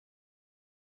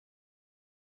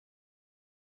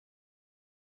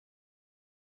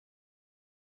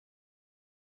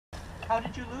How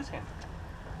did you lose him?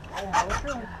 Oh, how it's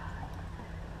doing.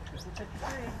 Just look at the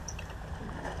tree.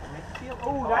 Make it feel.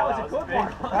 Oh, that was a good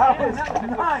one. That was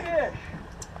nice. Fish.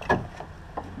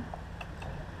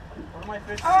 What am I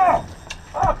fishing? Oh!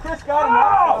 Oh, Chris got him.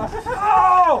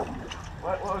 Oh!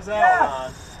 What was that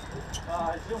Yes. one?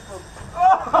 Oh!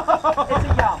 It's a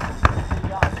yum. It's a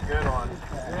yum. That's a good one.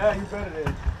 Yeah, you bet it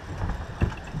is.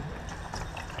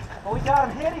 Well, we got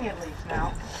him hitting at least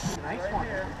now. Nice right one.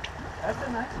 Here. That's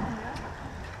a nice one, yeah.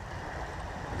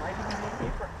 Might even be a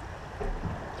keeper.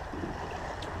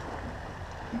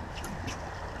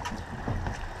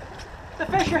 The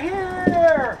fish are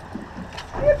here!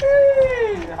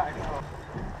 Yippee! I know.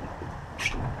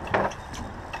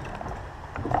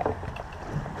 I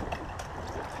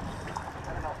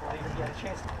don't know if we'll even get a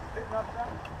chance to pick him up now.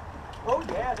 Oh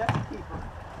yeah, that's a keeper.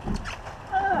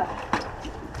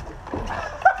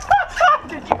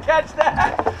 Did you catch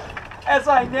that? As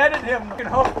I netted him, the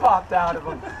hook popped out of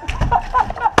him.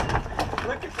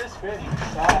 Look at this fish.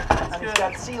 And it's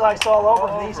got sea lice all over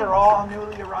him. These are all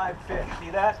newly arrived fish. See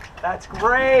that? That's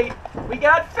great. We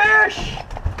got fish.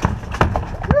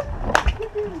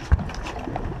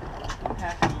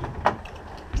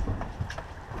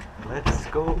 Let's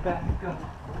go back up.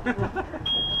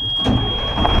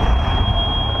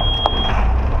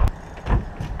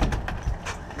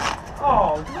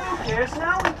 Oh, Lucas,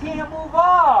 now we can't move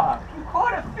off. You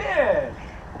caught a fish.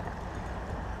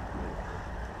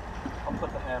 I'll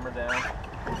put the hammer down.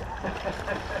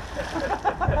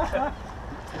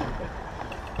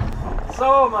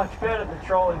 So much better than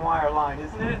trolling wire line,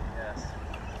 isn't it? Yes.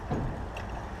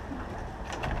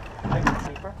 Like a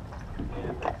keeper.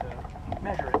 Yeah, I think so.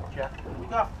 Measure it, Jeff. We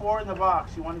got 4 in the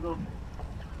box. You want to go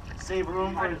save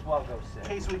room Might for as well go in sit.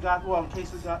 case we got, well, in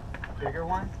case we got, Bigger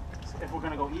one? if we're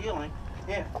going to go eeling.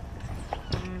 Yeah.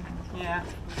 Yeah,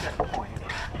 you got the point.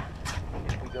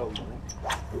 If we go ealing.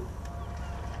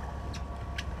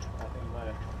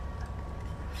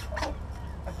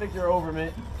 I think you're over,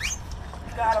 mate.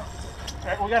 Got him.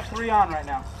 Right, we got 3 on right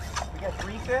now. We got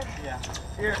 3 fish? Yeah.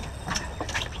 Here.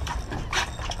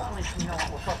 At least we know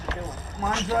what we're fucking doing.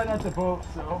 Mine's right at the boat,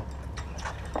 so.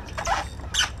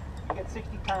 You get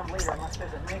 60 pound leader, unless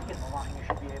there's a nick in the line, you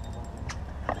should be able to.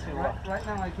 Right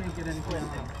now I can't get anything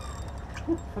on.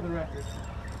 For the record.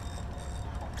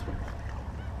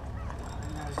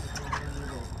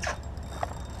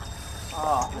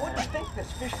 Oh, you wouldn't think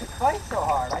this fish could fight so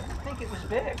hard. I didn't think it was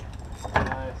big.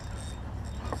 Nice.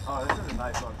 Oh, this is a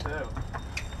nice one, too.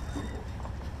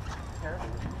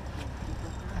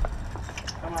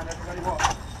 Come on, everybody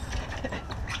walk.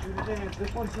 Do the dance.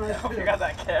 This one's nice Oh, too. you got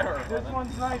that camera. This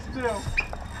one's nice too.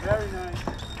 Very nice.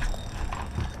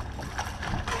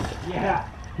 Yeah,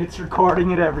 it's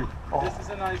recording it every. Oh. This is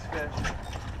a nice fish.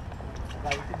 No,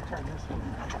 we didn't turn this one.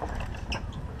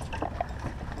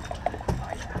 Oh,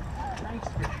 yeah. Nice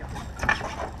fish.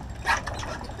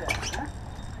 Look at that, huh?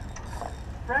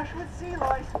 Fresh with sea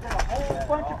lice. We got a whole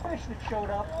bunch of fish that showed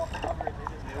up.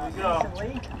 Here we go.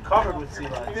 Recently. Covered with sea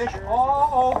lice. Fish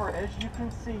all over, as you can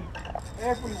see,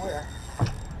 everywhere.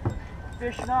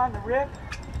 Fishing on the rip.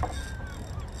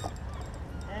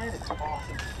 And it's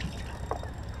awesome.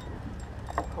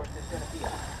 Of course, there's going to be a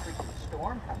freaking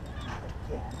storm coming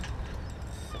again.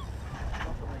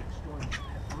 Hopefully the storm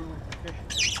has ruined the fishing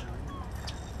this time.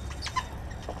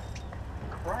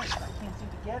 Christ, I can't seem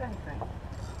to get anything.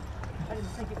 I didn't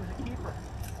think it was a keeper.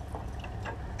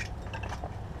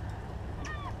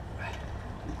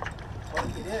 Well,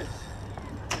 it is.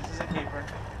 This is a keeper.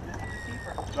 This is a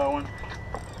keeper. Going.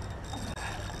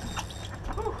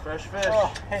 Whew. Fresh fish.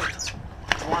 Oh, hey.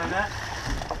 You want a net?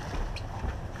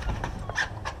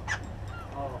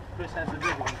 Oh, Chris has the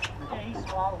big one. Yeah, he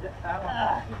swallowed it. That one,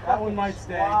 That one might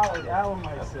stay. That one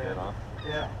might That's stay. good, huh?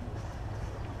 Yeah.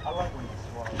 I like when you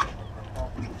swallow it.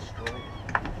 Oh, you destroy it.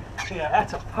 Yeah.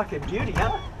 That's a fucking beauty,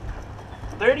 huh?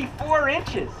 34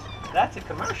 inches. That's a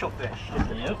commercial fish.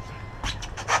 Yep.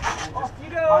 Off you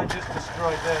go. I just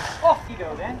destroyed this. Off you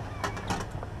go, then.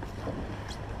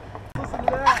 Listen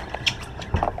to that.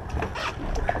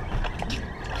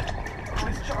 Oh,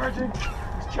 he's charging.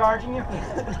 He's charging you.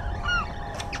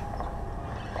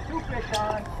 2 fish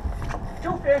on.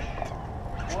 2 fish.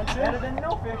 One Better fish. than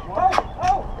no fish. One.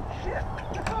 Oh, shit.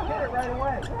 Hit it right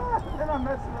away. Then I'm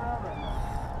messing around right now.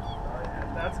 Oh,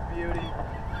 yeah, that's beauty.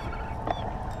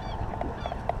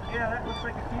 Yeah, that looks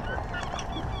like a keeper.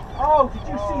 Oh, did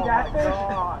you see that my fish?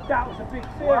 God. That was a big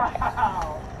fish.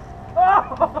 Wow.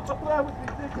 Oh, that was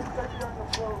ridiculous. Touching on the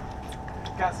boat.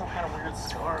 Got some kind of weird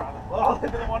scar on it. Oh, look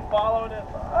at the one following it.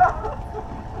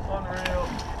 Unreal.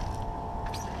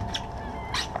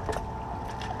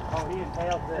 Oh, he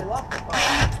inhaled this. I love the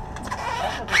fire.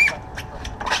 That's a big one.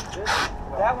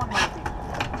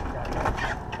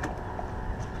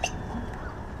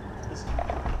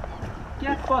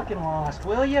 Get fucking lost,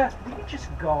 will ya? Will you just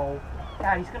go?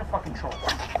 God, he's gonna fucking troll.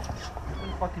 He's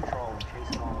gonna fucking troll and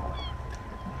chase him all away.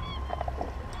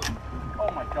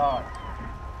 Oh my god.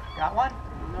 Got one?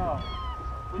 No.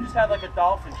 We just had like a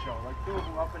dolphin show, like two of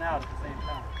them up and out at the same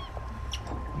time.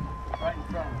 Right in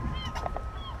front of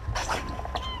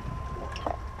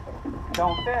us.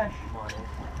 Don't fish.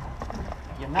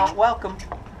 You're not welcome.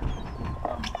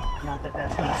 Not that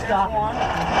that's gonna stop one.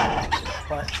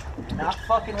 But you're not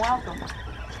fucking welcome.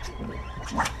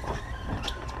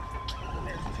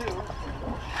 There's two.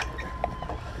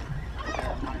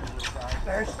 Yeah, mine's a little size.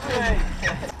 There's three.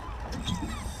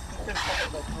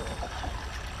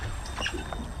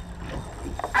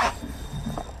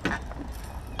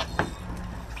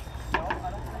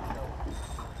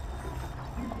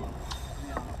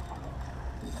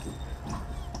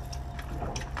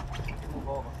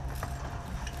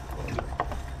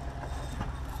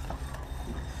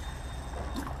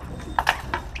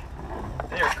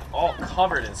 They're all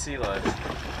covered in sea lice.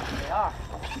 They are.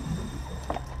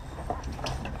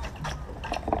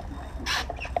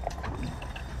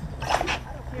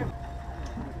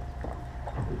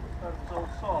 Thought it was all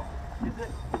soft. Is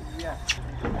it? Yeah.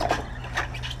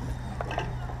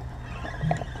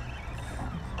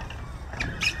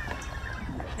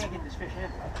 Can't get this fish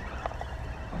in.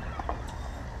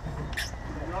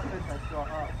 The roughness I saw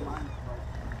up, mine's like.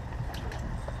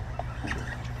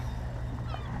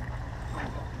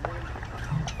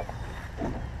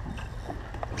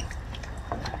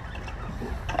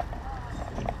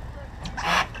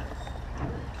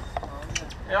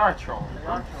 They are trolling.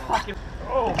 Fucking.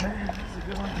 Oh man, this is a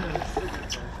good one too.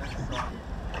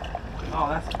 Oh,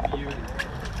 that's a beauty.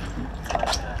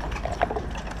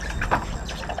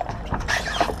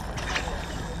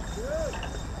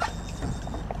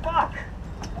 Fuck!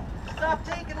 Stop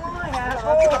taking line, That's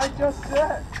asshole! what I just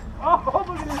said. Oh,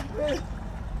 look at his fish.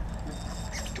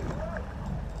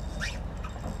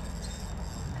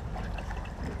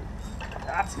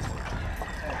 That's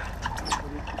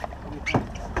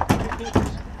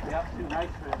Yep, two nice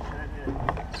fish right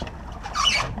here.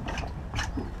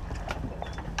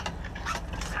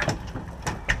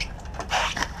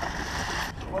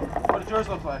 What does yours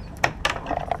look like?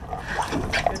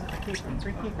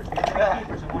 Three keepers. Three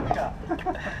keepers in one shot.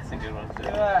 That's a good one too.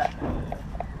 Look at that.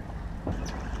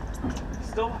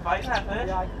 Still fighting that fish?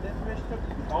 Yeah, this fish took.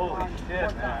 Holy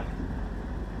shit, man.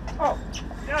 Oh,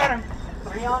 got him.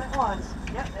 Three on at once.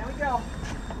 Yep, there we go.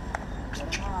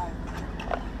 Let him hide.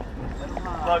 Let him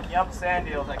hide. Look, yep, sand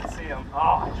eels, I can see them. Oh,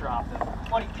 I dropped them.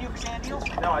 What, you puke sand eels?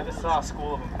 No, I just saw a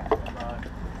school of them.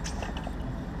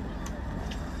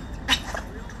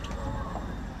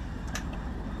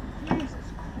 Jesus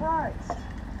Christ.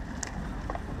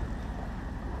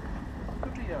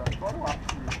 Could be a photo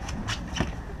opportunity.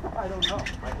 I don't know.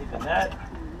 Might need the net.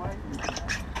 We might.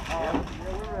 Yeah,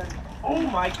 we're ready. Oh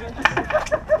my goodness.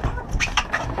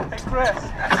 Hey, Chris.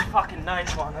 That's a fucking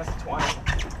nice one. That's a 20.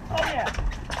 Oh, yeah.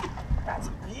 That's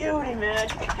a beauty, man.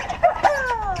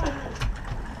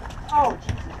 Oh,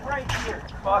 Jesus, right here.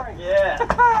 Fuck Right. yeah.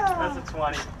 That's a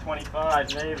 20,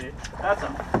 25 maybe. That's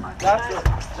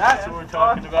what we're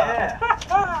talking about. Yeah.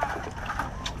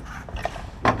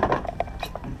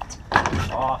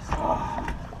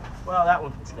 Awesome. Well, that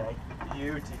one today.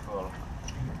 Beautiful.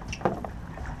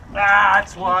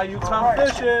 That's why you come Alright.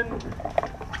 fishing.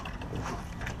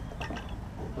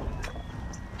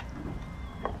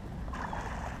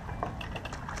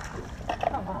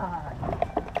 Come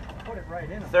on. Put it right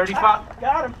in him. 35,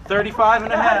 Got him. 35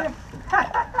 and a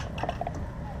half.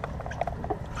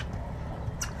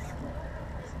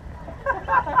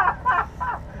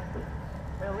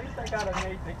 At least I got a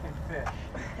mate that can fish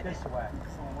this way.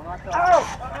 So we're not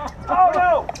Oh! done. Oh,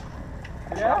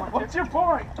 no! Yeah? What's your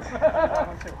point? That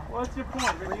one too. What's your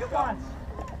point? Three at once.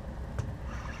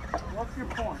 What's your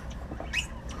point?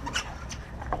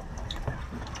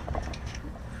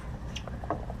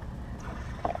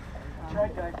 That's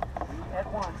right, guys. Three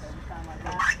at once. Every time I go.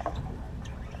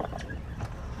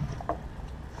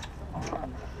 Come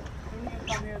on. The sooner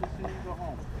you come here, the sooner you go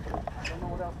home. I don't know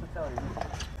what else to tell you.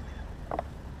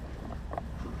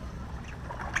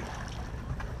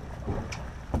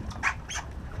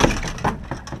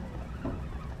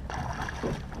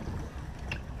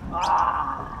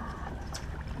 Ah!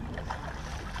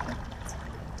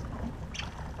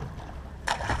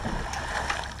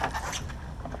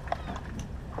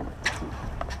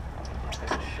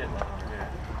 There's a shitload over here.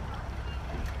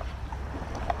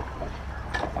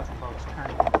 Fucking boat's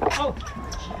turning. Oh!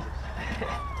 Jesus.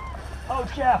 Oh,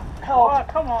 Jeff, help! Oh,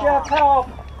 come on. Jeff, help!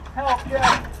 Help,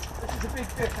 Jeff! This is a big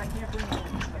fish. I can't bring it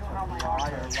in. how my arm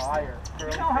hurts. Liar. You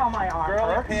know how my arm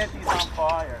Girly hurts. panties on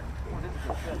fire. Oh, this is a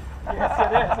good fish. Yes,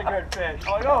 it is a good fish.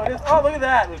 Oh, no, it is. Oh, look at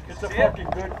that, Lucas. It's a See it? fucking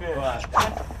good fish. What?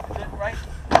 Is it right?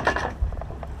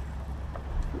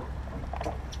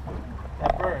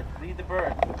 That bird. Lead the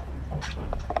bird.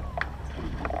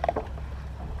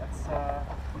 That's,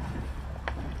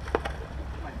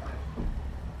 my fish.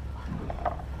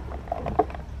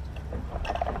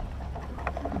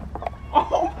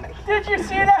 Oh, did you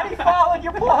see that? He followed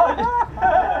your plug.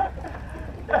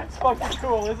 That's fucking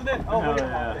cool, isn't it? Oh, look at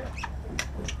yeah.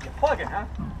 that. You're plugging, huh?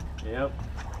 Yep.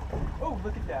 Oh,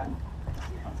 look at that.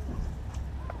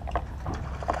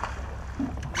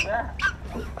 Look at that.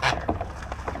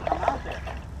 I'm out there.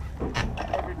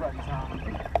 Everybody's on.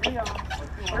 3 on.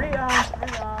 3 on.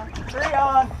 3 on. 3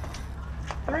 on.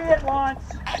 3 at once.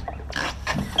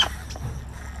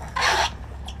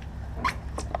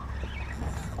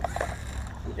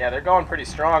 Yeah, they're going pretty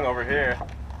strong over here.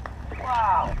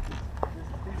 Wow.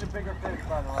 These are bigger fish,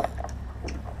 by the way.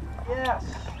 Yes.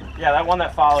 Yeah, that one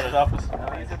that followed it up was.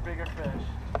 These are bigger fish.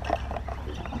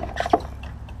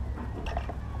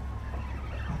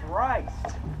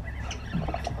 Christ.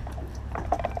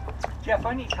 Jeff,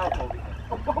 I need help over here.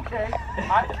 Okay.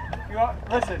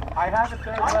 Listen, I have a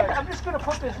third leg. I'm just going to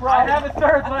put this I rod. have a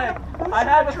third leg. I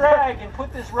have a drag and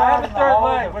put this I rod have a in the third hole.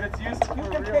 leg, but it's useful You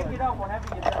for can reeling. pick it up whenever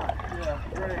you're done. Yeah,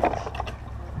 great.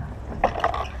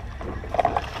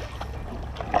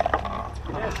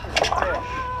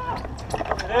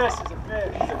 This is a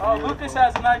fish. Oh, Lucas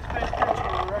has a nice fish too for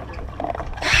the record.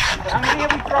 How many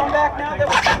have we thrown back now? That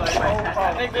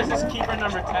I think this is keeper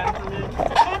number 10 for me. 10?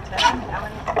 How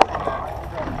many?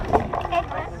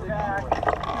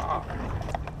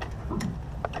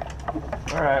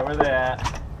 Alright, where they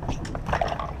at?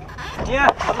 Yeah,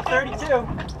 number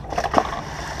 32.